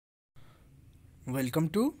Welcome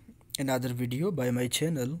to another video by my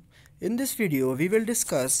channel. In this video we will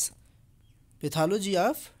discuss pathology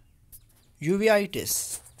of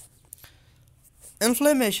uveitis.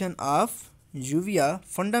 Inflammation of uvea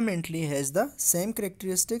fundamentally has the same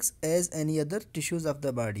characteristics as any other tissues of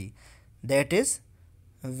the body, that is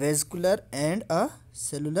vascular and a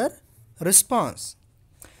cellular response.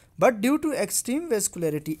 But due to extreme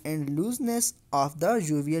vascularity and looseness of the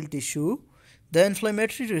uveal tissue, the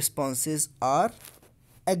inflammatory responses are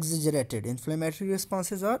exaggerated. And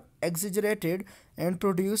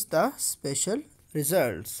produce the special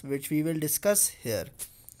results which we will discuss here.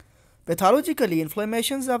 Pathologically,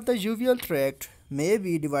 inflammations of the uveal tract may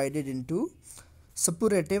be divided into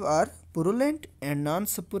suppurative or purulent and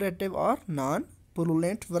non-suppurative or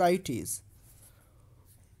non-purulent varieties.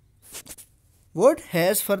 Wood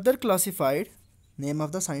has further classified, name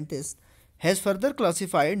of the scientist, has further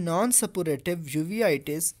classified non-suppurative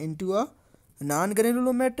uveitis into a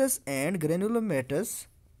non-granulomatous and granulomatous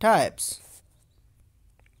types.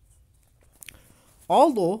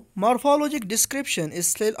 Although morphologic description is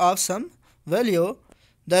still of some value,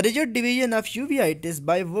 the rigid division of uveitis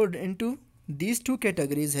by Wood into these two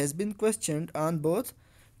categories has been questioned on both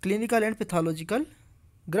clinical and pathological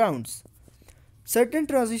grounds. Certain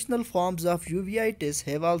transitional forms of uveitis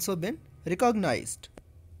have also been recognized.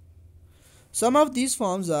 Some of these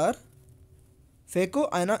forms are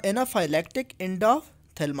phacoanaphylactic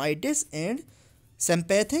endophthalmitis and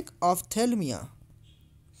sympathic ophthalmia.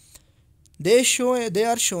 They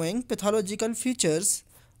are showing pathological features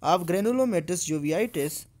of granulomatous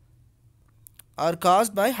uveitis are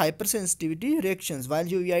caused by hypersensitivity reactions, while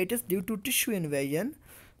uveitis due to tissue invasion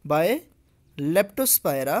by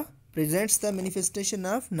leptospira presents the manifestation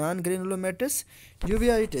of non-granulomatous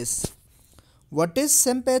uveitis. What is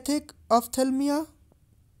sympathic ophthalmia?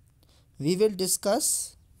 We will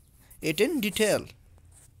discuss it in detail.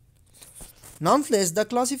 Nonetheless, the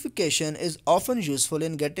classification is often useful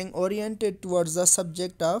in getting oriented towards the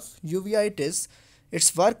subject of uveitis,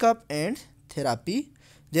 its workup and therapy.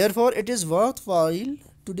 Therefore, it is worthwhile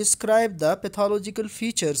to describe the pathological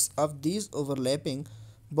features of these overlapping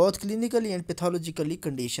both clinically and pathologically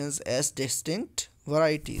conditions as distinct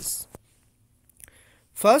varieties.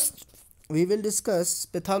 First, we will discuss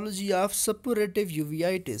pathology of suppurative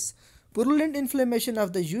uveitis. Purulent inflammation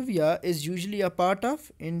of the uvea is usually a part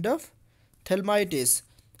of endophthalmitis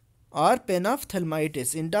or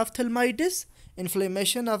panophthalmitis. Endophthalmitis,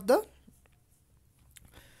 inflammation of the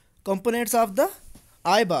components of the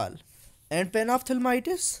eyeball, and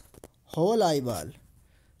panophthalmitis, whole eyeball,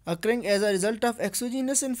 occurring as a result of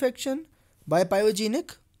exogenous infection by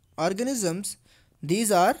pathogenic organisms.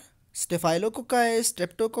 These are Staphylococci,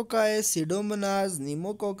 Streptococci, Pseudomonas,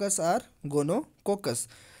 Pneumococcus or Gonococcus.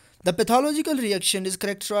 The pathological reaction is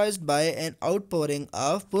characterized by an outpouring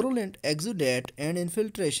of purulent exudate and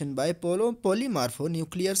infiltration by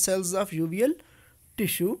polymorphonuclear cells of uveal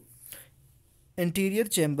tissue, anterior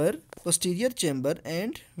chamber, posterior chamber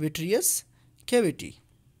and vitreous cavity.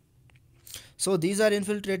 So these are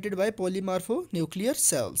infiltrated by polymorphonuclear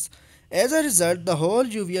cells. As a result, the whole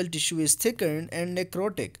uveal tissue is thickened and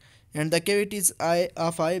necrotic, and the cavities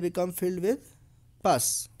of eye become filled with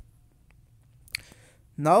pus.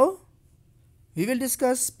 Now, we will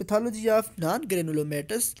discuss pathology of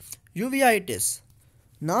non-granulomatous uveitis.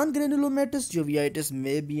 Non-granulomatous uveitis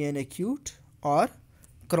may be an acute or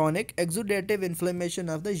chronic exudative inflammation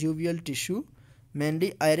of the uveal tissue,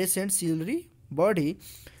 mainly iris and ciliary body,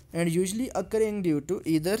 and usually occurring due to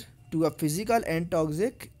either to a physical and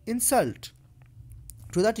toxic insult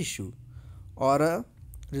to the tissue or a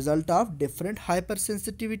result of different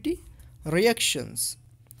hypersensitivity reactions.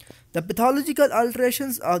 The pathological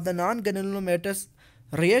alterations of the non-granulomatous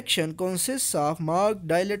reaction consists of marked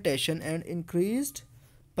dilatation and increased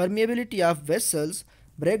permeability of vessels,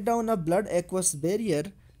 breakdown of blood aqueous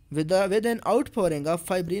barrier with an outpouring of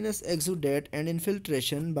fibrinous exudate and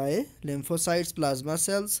infiltration by lymphocytes, plasma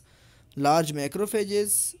cells, large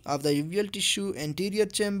macrophages of the uveal tissue, anterior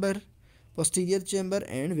chamber, posterior chamber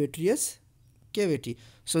and vitreous cavity.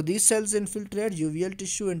 So these cells infiltrate uveal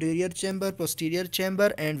tissue, anterior chamber, posterior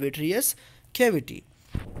chamber and vitreous cavity.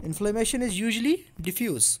 Inflammation is usually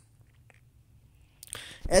diffuse.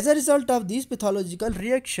 As a result of these pathological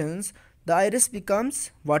reactions, the iris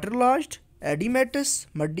becomes waterlogged, edematous,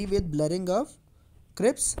 muddy with blurring of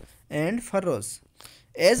crypts and furrows.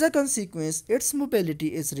 As a consequence, its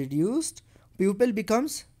mobility is reduced, pupil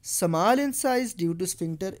becomes small in size due to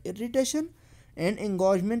sphincter irritation and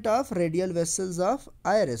engorgement of radial vessels of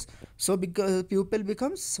iris. So because pupil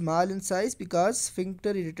becomes small in size because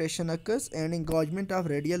sphincter irritation occurs and engorgement of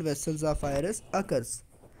radial vessels of iris occurs.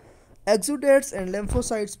 Exudates and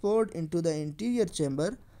lymphocytes poured into the interior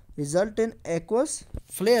chamber result in aqueous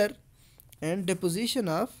flare and deposition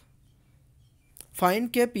of fine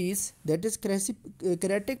capies, that is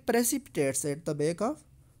creatic precipitates at the back of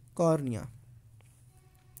cornea.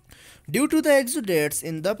 Due to the exudates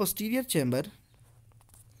in the posterior chamber,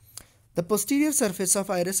 the posterior surface of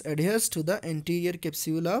iris adheres to the anterior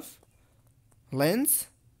capsule of lens,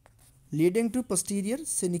 leading to posterior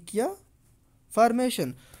synechia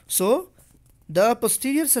formation. So, the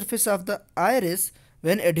posterior surface of the iris,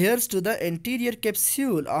 when adheres to the anterior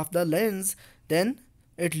capsule of the lens, then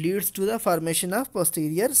it leads to the formation of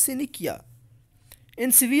posterior synechia.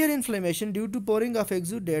 In severe inflammation due to pouring of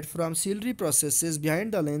exudate from ciliary processes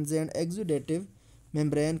behind the lens, and exudative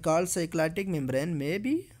membrane called cyclitic membrane may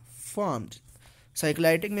be formed.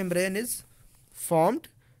 Cyclitic membrane is formed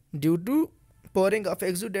due to pouring of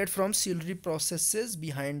exudate from ciliary processes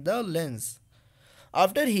behind the lens.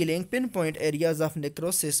 After healing, pinpoint areas of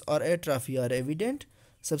necrosis or atrophy are evident.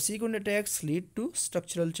 Subsequent attacks lead to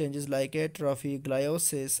structural changes like atrophy,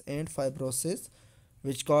 gliosis, and fibrosis,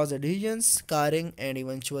 which cause adhesions, scarring, and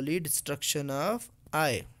eventually destruction of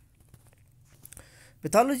eye.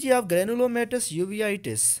 Pathology of granulomatous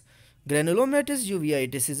uveitis. Granulomatous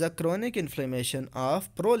uveitis is a chronic inflammation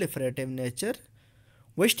of proliferative nature,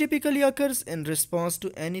 which typically occurs in response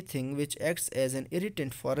to anything which acts as an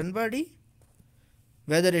irritant foreign body,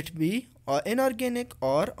 whether it be inorganic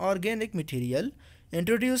or organic material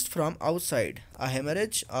introduced from outside, a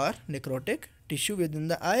hemorrhage or necrotic tissue within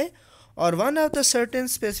the eye, or one of the certain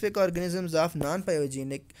specific organisms of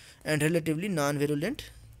non-pyogenic and relatively non-virulent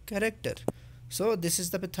character. So this is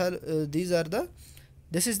the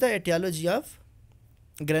etiology of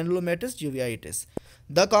granulomatous uveitis.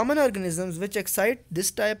 The common organisms which excite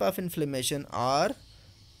this type of inflammation are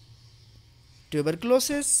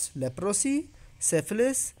tuberculosis, leprosy,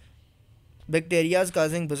 syphilis, bacteria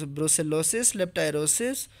causing brucellosis,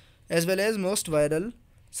 leptospirosis, as well as most viral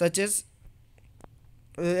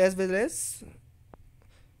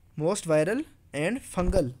and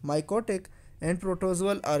fungal, mycotic, and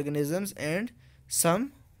protozoal organisms, and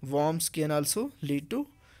some worms can also lead to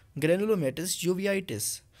granulomatous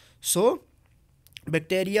uveitis. So,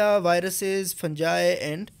 bacteria, viruses, fungi,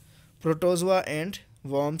 and protozoa and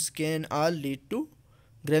worms can all lead to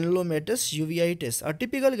granulomatous uveitis. A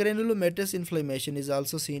typical granulomatous inflammation is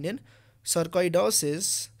also seen in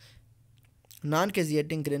sarcoidosis.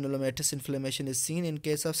 Non-caseating granulomatous inflammation is seen in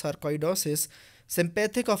case of sarcoidosis,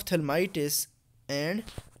 sympathetic ophthalmitis, and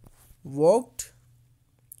Vogt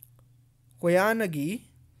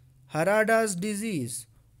Koyanagi-Harada's disease.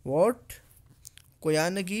 What?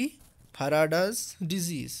 Koyanagi-Harada's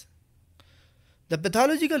disease. The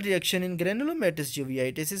pathological reaction in granulomatous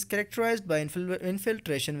uveitis is characterized by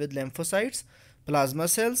infiltration with lymphocytes, plasma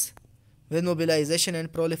cells, with mobilization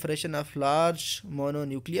and proliferation of large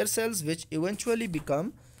mononuclear cells, which eventually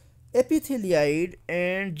become epithelioid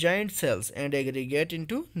and giant cells and aggregate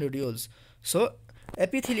into nodules. So,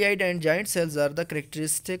 epithelioid and giant cells are the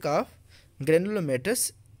characteristic of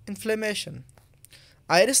granulomatous inflammation.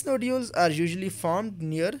 Iris nodules are usually formed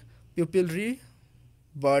near pupillary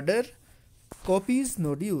border, Kopp's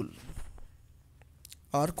nodule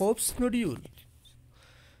or Kopp's nodule.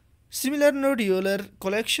 Similar nodular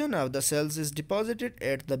collection of the cells is deposited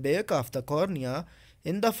at the back of the cornea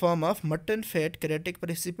in the form of mutton fat creatic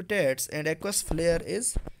precipitates, and aqueous flare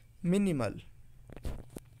is minimal.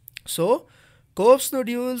 So, Kopp's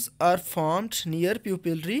nodules are formed near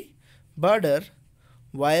pupillary border,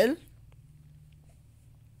 while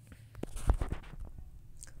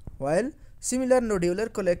similar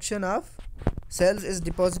nodular collection of cells is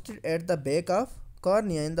deposited at the back of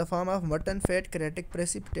cornea in the form of mutton fat creatic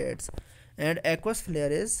precipitates, and aqueous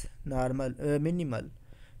flare is minimal.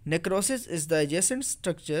 Necrosis in the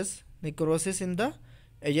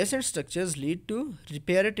adjacent structures lead to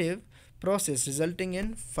reparative process resulting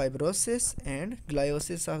in fibrosis and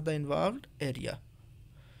gliosis of the involved area.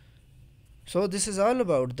 So this is all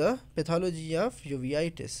about the pathology of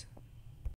uveitis.